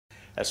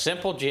A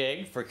simple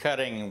jig for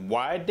cutting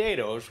wide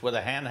dados with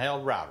a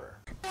handheld router.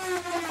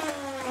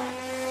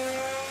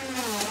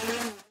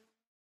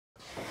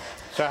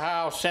 So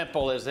how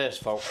simple is this,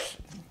 folks?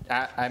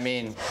 I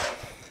mean,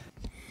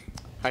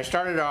 I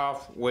started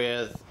off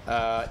with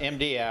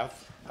MDF,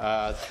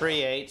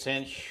 3/8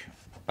 inch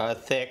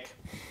thick,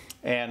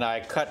 and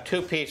I cut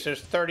two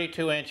pieces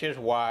 32 inches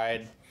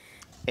wide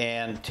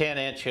and 10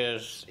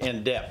 inches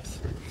in depth.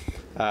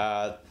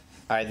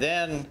 I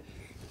then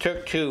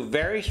took two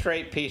very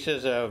straight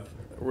pieces of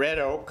red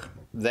oak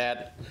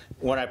that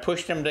when I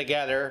pushed them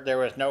together there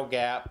was no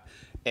gap,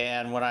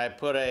 and when I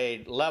put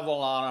a level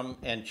on them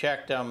and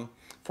checked them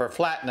for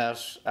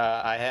flatness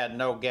I had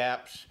no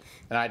gaps,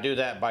 and I do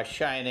that by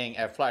shining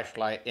a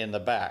flashlight in the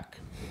back.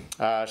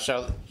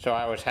 So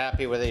I was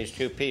happy with these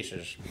two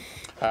pieces.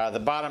 The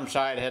bottom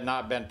side had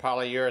not been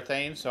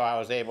polyurethane, so I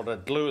was able to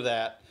glue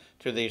that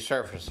to these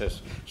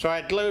surfaces. So I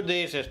glued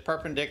these as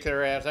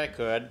perpendicular as I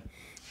could.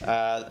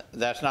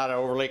 That's not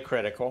overly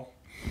critical.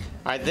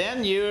 I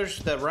then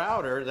used the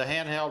router, the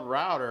handheld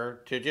router,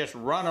 to just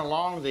run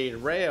along these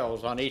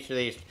rails on each of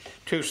these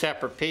two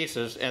separate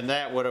pieces, and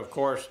that would of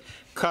course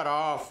cut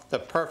off the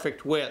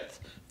perfect width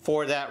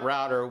for that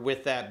router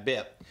with that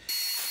bit.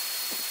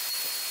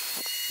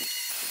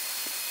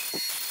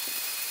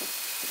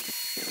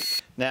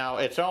 Now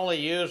it's only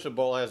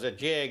usable as a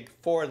jig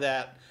for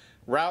that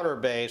router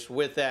base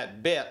with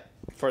that bit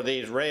for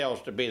these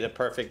rails to be the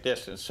perfect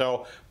distance.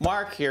 So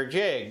mark your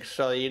jig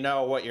so you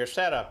know what your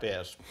setup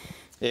is.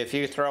 If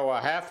you throw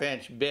a 1/2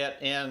 inch bit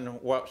in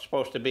what's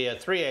supposed to be a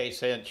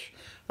 3/8 inch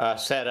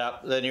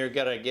setup, then you're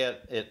gonna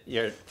get it,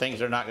 your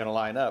things are not gonna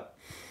line up.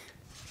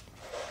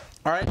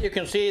 All right, you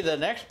can see the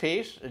next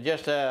piece,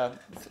 just a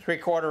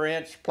 3/4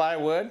 inch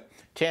plywood,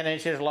 10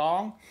 inches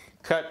long.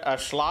 Cut a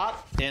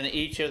slot in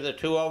each of the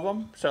two of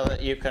them so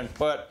that you can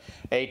put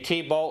a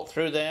T-bolt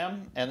through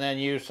them, and then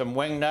use some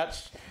wing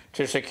nuts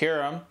to secure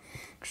them.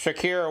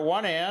 Secure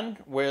one end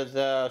with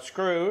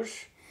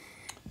screws,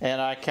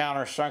 and I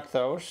countersunk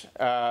those.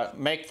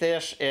 Make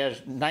this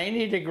as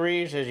 90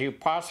 degrees as you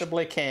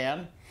possibly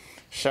can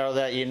so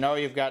that you know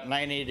you've got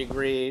 90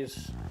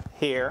 degrees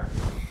here,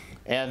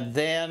 and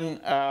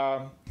then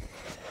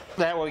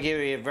that will give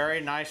you a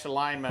very nice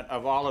alignment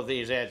of all of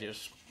these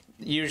edges.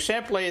 You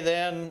simply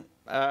then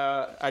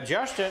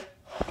adjust it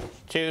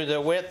to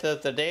the width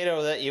of the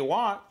dado that you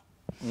want.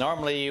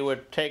 Normally you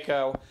would take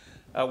a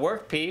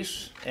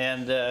workpiece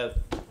and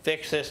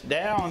fix this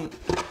down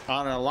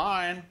on a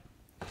line,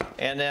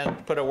 and then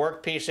put a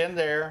workpiece in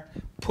there,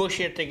 push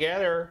it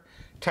together,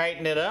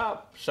 tighten it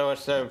up so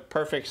it's the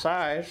perfect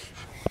size.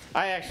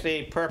 I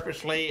actually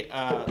purposely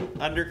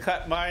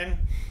undercut mine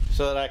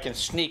so that I can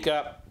sneak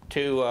up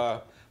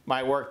to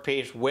my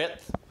workpiece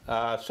width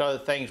so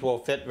that things will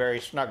fit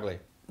very snugly.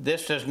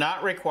 This does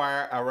not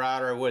require a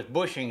router with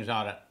bushings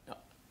on it.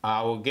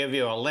 I will give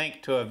you a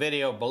link to a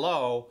video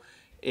below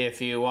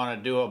if you want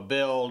to do a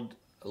build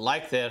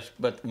like this,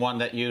 but one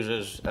that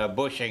uses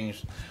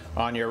bushings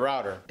on your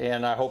router.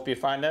 And I hope you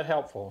find that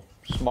helpful.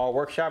 Small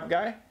Workshop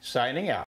Guy, signing out.